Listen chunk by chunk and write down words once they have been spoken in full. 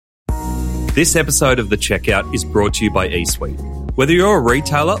This episode of The Checkout is brought to you by eSuite. Whether you're a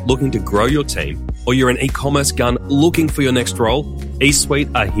retailer looking to grow your team or you're an e-commerce gun looking for your next role,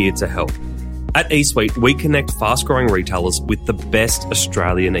 eSuite are here to help. At eSuite, we connect fast-growing retailers with the best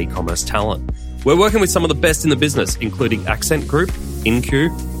Australian e-commerce talent. We're working with some of the best in the business, including Accent Group,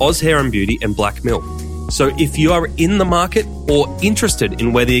 InQ, Oz Hair and Beauty, and Black Milk. So if you are in the market or interested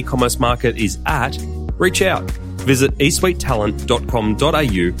in where the e-commerce market is at, reach out. Visit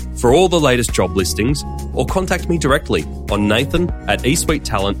eSuiteTalent.com.au for all the latest job listings or contact me directly on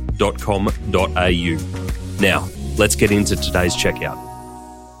nathan@eSuiteTalent.com.au. Now, let's get into today's checkout.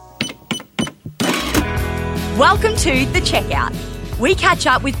 Welcome to The Checkout. We catch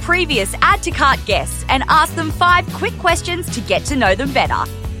up with previous Add to Cart guests and ask them 5 quick questions to get to know them better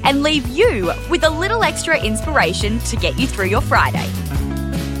and leave you with a little extra inspiration to get you through your Friday.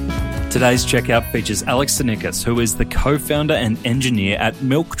 Today's checkout features Alex Sinikis, who is the co-founder and engineer at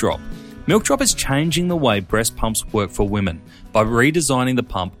MilkDrop. MilkDrop is changing the way breast pumps work for women by redesigning the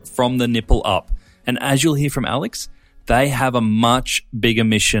pump from the nipple up. And as you'll hear from Alex, they have a much bigger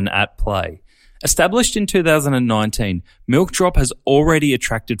mission at play. Established in 2019, MilkDrop has already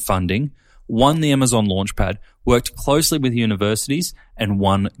attracted funding, won the Amazon Launchpad, worked closely with universities, and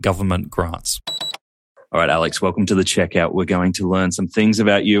won government grants. All right, Alex, welcome to The Checkout. We're going to learn some things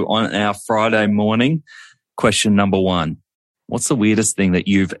about you on our Friday morning. Question number 1. What's the weirdest thing that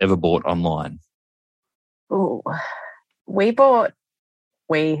you've ever bought online? Oh, I'm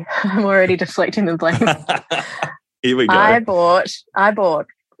already deflecting the blame. Here we go. I bought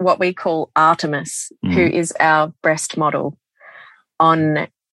what we call Artemis, who is our breast model on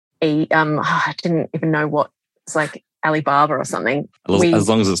I didn't even know what, it's like Alibaba or something. As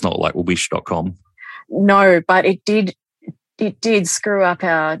long as it's not like wish.com. No, but it did screw up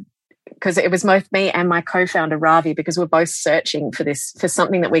because it was both me and my co-founder Ravi, because we're both searching for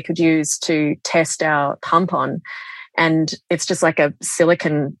something that we could use to test our pump on. And it's just like a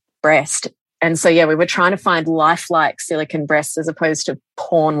silicone breast. And so, we were trying to find lifelike silicone breasts as opposed to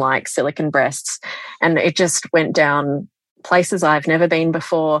porn-like silicone breasts. And it just went down places I've never been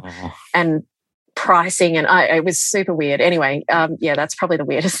before. And pricing, and it was super weird. Anyway, that's probably the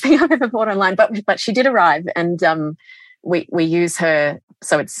weirdest thing I've ever bought online. But she did arrive, and we use her,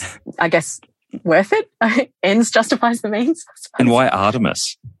 so it's, I guess, worth it. Ends justifies the means. And why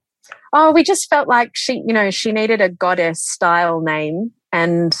Artemis? Oh, we just felt like she needed a goddess style name,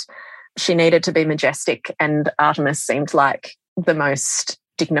 and she needed to be majestic, and Artemis seemed like the most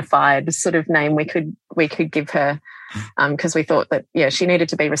dignified sort of name we could give her. Because we thought that, she needed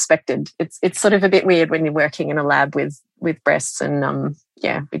to be respected. It's sort of a bit weird when you're working in a lab with breasts, and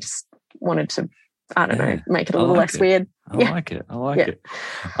we just wanted to, make it a little less weird. I like it.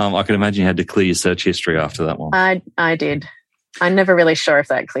 I can imagine you had to clear your search history after that one. I did. I'm never really sure if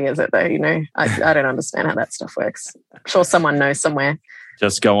that clears it though. I don't understand how that stuff works. I'm sure someone knows somewhere.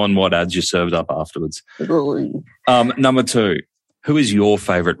 Just go on what ads you served up afterwards. Number 2, who is your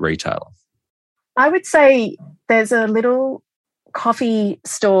favourite retailer? I would say there's a little coffee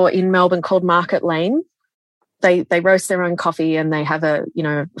store in Melbourne called Market Lane. They roast their own coffee, and they have a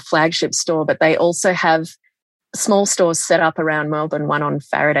flagship store, but they also have small stores set up around Melbourne, one on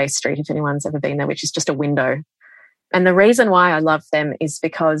Faraday Street, if anyone's ever been there, which is just a window. And the reason why I love them is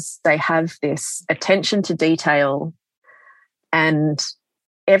because they have this attention to detail, and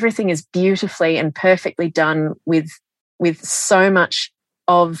everything is beautifully and perfectly done with so much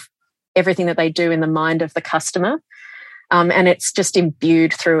of everything that they do in the mind of the customer. And it's just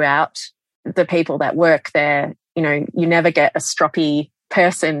imbued throughout the people that work there. You never get a stroppy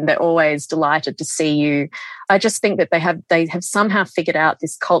person. They're always delighted to see you. I just think that they have somehow figured out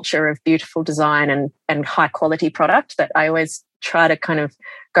this culture of beautiful design and high quality product that I always try to kind of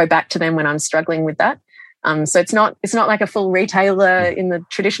go back to them when I'm struggling with that. So it's not like a full retailer in the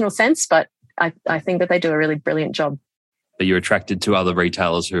traditional sense, but I think that they do a really brilliant job. That you're attracted to other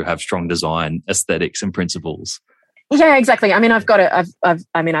retailers who have strong design aesthetics and principles. Yeah, exactly. I mean,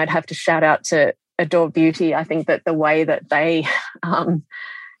 I'd have to shout out to Adore Beauty. I think that the way that they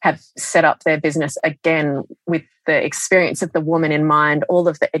have set up their business, again, with the experience of the woman in mind, all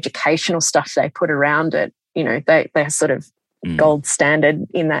of the educational stuff they put around it, they're sort of gold standard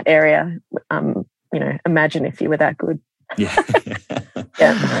in that area. Imagine if you were that good. Yeah.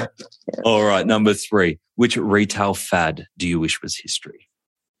 Yeah. All right, number 3. Which retail fad do you wish was history?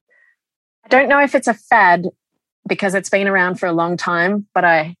 I don't know if it's a fad because it's been around for a long time, but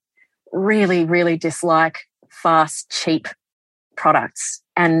I really, really dislike fast, cheap products.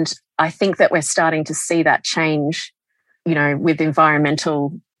 And I think that we're starting to see that change, with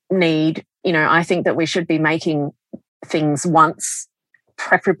environmental need. I think that we should be making things once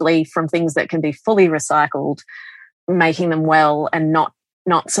preferably from things that can be fully recycled, making them well and not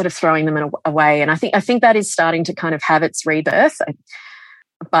sort of throwing them away. And I think that is starting to kind of have its rebirth,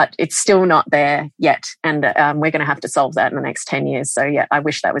 but it's still not there yet. And we're going to have to solve that in the next 10 years. So yeah, I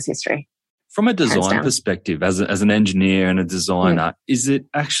wish that was history. From a design perspective, as an engineer and a designer, does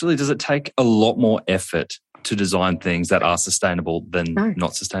it take a lot more effort to design things that are sustainable than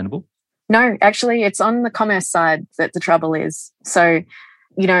not sustainable? No, actually, it's on the commerce side that the trouble is. So,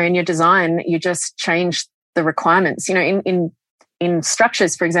 you know, in your design, you just change the requirements. You know, in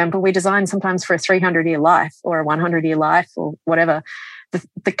structures, for example, we design sometimes for a 300-year life or a 100-year life or whatever.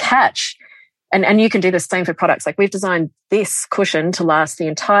 The catch, and you can do the same for products. Like we've designed this cushion to last the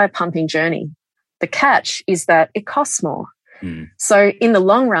entire pumping journey. The catch is that it costs more. So in the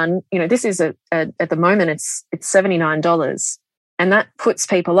long run, you know, this is at the moment it's $79. And that puts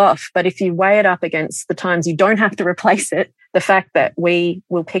people off. But if you weigh it up against the times you don't have to replace it, the fact that we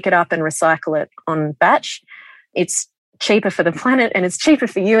will pick it up and recycle it on batch, it's cheaper for the planet and it's cheaper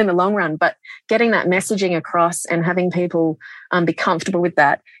for you in the long run. But getting that messaging across and having people be comfortable with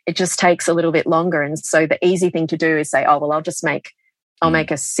that, it just takes a little bit longer. And so the easy thing to do is say, oh, well, I'll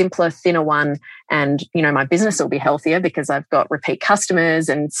make a simpler, thinner one, and you know my business will be healthier because I've got repeat customers.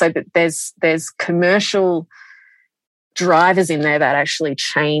 And so that there's commercial drivers in there that actually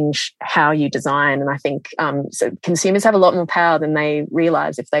change how you design. And I think so consumers have a lot more power than they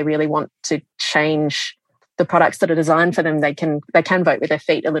realize. If they really want to change the products that are designed for them, they can vote with their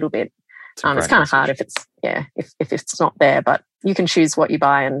feet a little bit. It's kind of hard if it's not there, but you can choose what you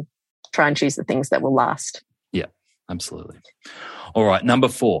buy and try and choose the things that will last. Yeah, absolutely. All right, number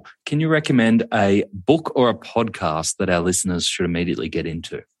 4. Can you recommend a book or a podcast that our listeners should immediately get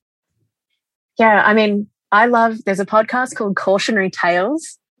into? Yeah, I mean, there's a podcast called Cautionary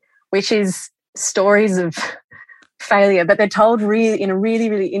Tales, which is stories of failure, but they're told in a really,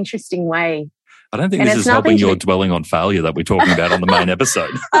 really interesting way. I don't think this is helping your dwelling on failure that we're talking about on the main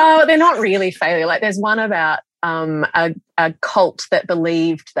episode. Oh, they're not really failure. Like there's one about a cult that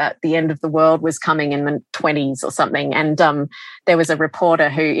believed that the end of the world was coming in the 20s or something. And there was a reporter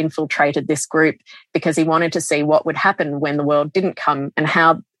who infiltrated this group because he wanted to see what would happen when the world didn't come and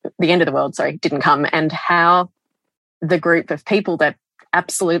how the end of the world, didn't come, and how the group of people that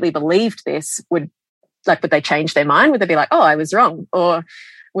absolutely believed this would they change their mind? Would they be like, oh, I was wrong? Or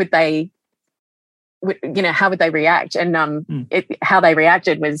would they, how would they react? And how they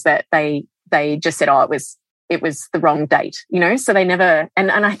reacted was that they just said, oh, it was the wrong date, so they never, and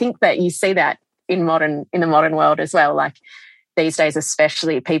I think that you see that in the modern world as well. Like these days,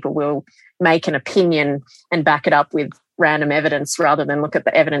 especially, people will make an opinion and back it up with random evidence rather than look at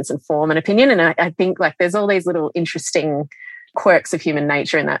the evidence and form an opinion. And I think there's all these little interesting quirks of human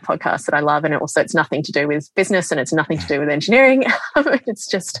nature in that podcast that I love. And it's nothing to do with business and it's nothing to do with engineering. It's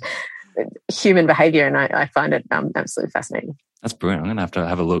just human behavior. And I find it absolutely fascinating. That's brilliant. I'm going to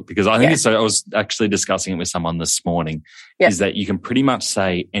have a look because I think I was actually discussing it with someone this morning, is that you can pretty much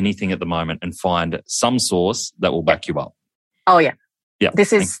say anything at the moment and find some source that will back you up. Oh, yeah. Yeah.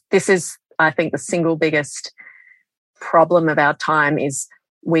 This is, I think, the single biggest problem of our time is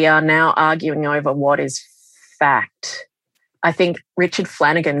we are now arguing over what is fact. I think Richard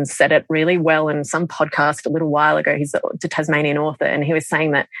Flanagan said it really well in some podcast a little while ago. He's a Tasmanian author, and he was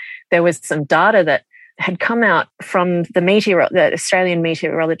saying that there was some data that had come out from the Australian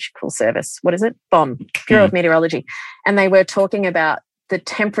Meteorological Service. What is it? BOM, Bureau of Meteorology. And they were talking about the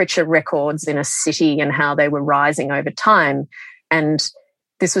temperature records in a city and how they were rising over time. And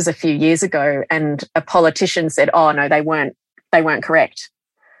this was a few years ago, and a politician said, oh, no, they weren't correct.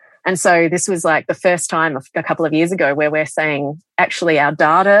 And so this was like the first time a couple of years ago where we're saying, actually, our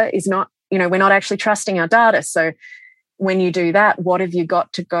data is not, we're not actually trusting our data. So when you do that, what have you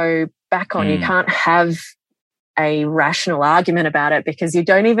got to go back on? You can't have a rational argument about it because you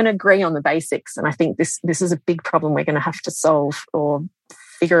don't even agree on the basics. And I think this is a big problem we're going to have to solve or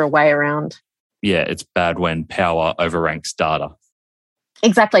figure a way around. Yeah, it's bad when power overranks data.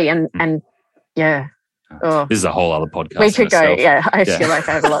 Exactly. And yeah. Oh. This is a whole other podcast. We could go, yeah. I feel like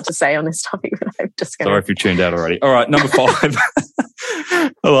I have a lot to say on this topic, but I'm just going to... Sorry if you tuned out already. All right, number 5.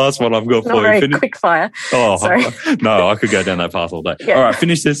 The last one I've got for you. Not very quick fire. Oh, sorry. No, I could go down that path all day. Yeah. All right,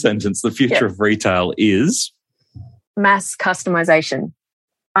 finish this sentence. The future of retail is? Mass customization.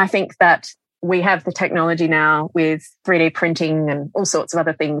 I think that we have the technology now with 3D printing and all sorts of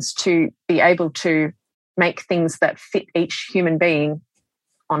other things to be able to make things that fit each human being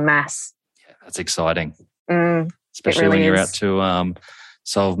en masse. Yeah, that's exciting. Especially when you're out to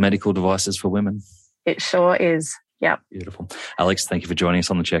solve medical devices for women. It sure is. Yeah. Beautiful. Alex, thank you for joining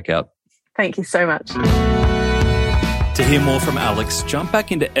us on the Checkout. Thank you so much. To hear more from Alex, jump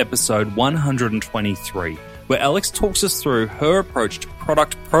back into episode 123, where Alex talks us through her approach to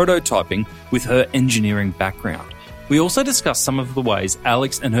product prototyping with her engineering background. We also discuss some of the ways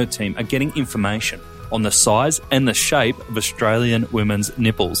Alex and her team are getting information on the size and the shape of Australian women's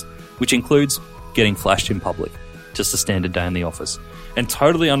nipples, which includes getting flashed in public. Just a standard day in the office. And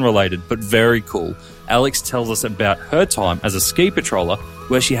totally unrelated, but very cool, Alex tells us about her time as a ski patroller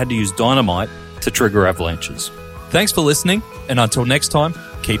where she had to use dynamite to trigger avalanches. Thanks for listening, and until next time,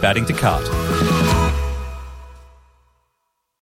 keep adding to cart.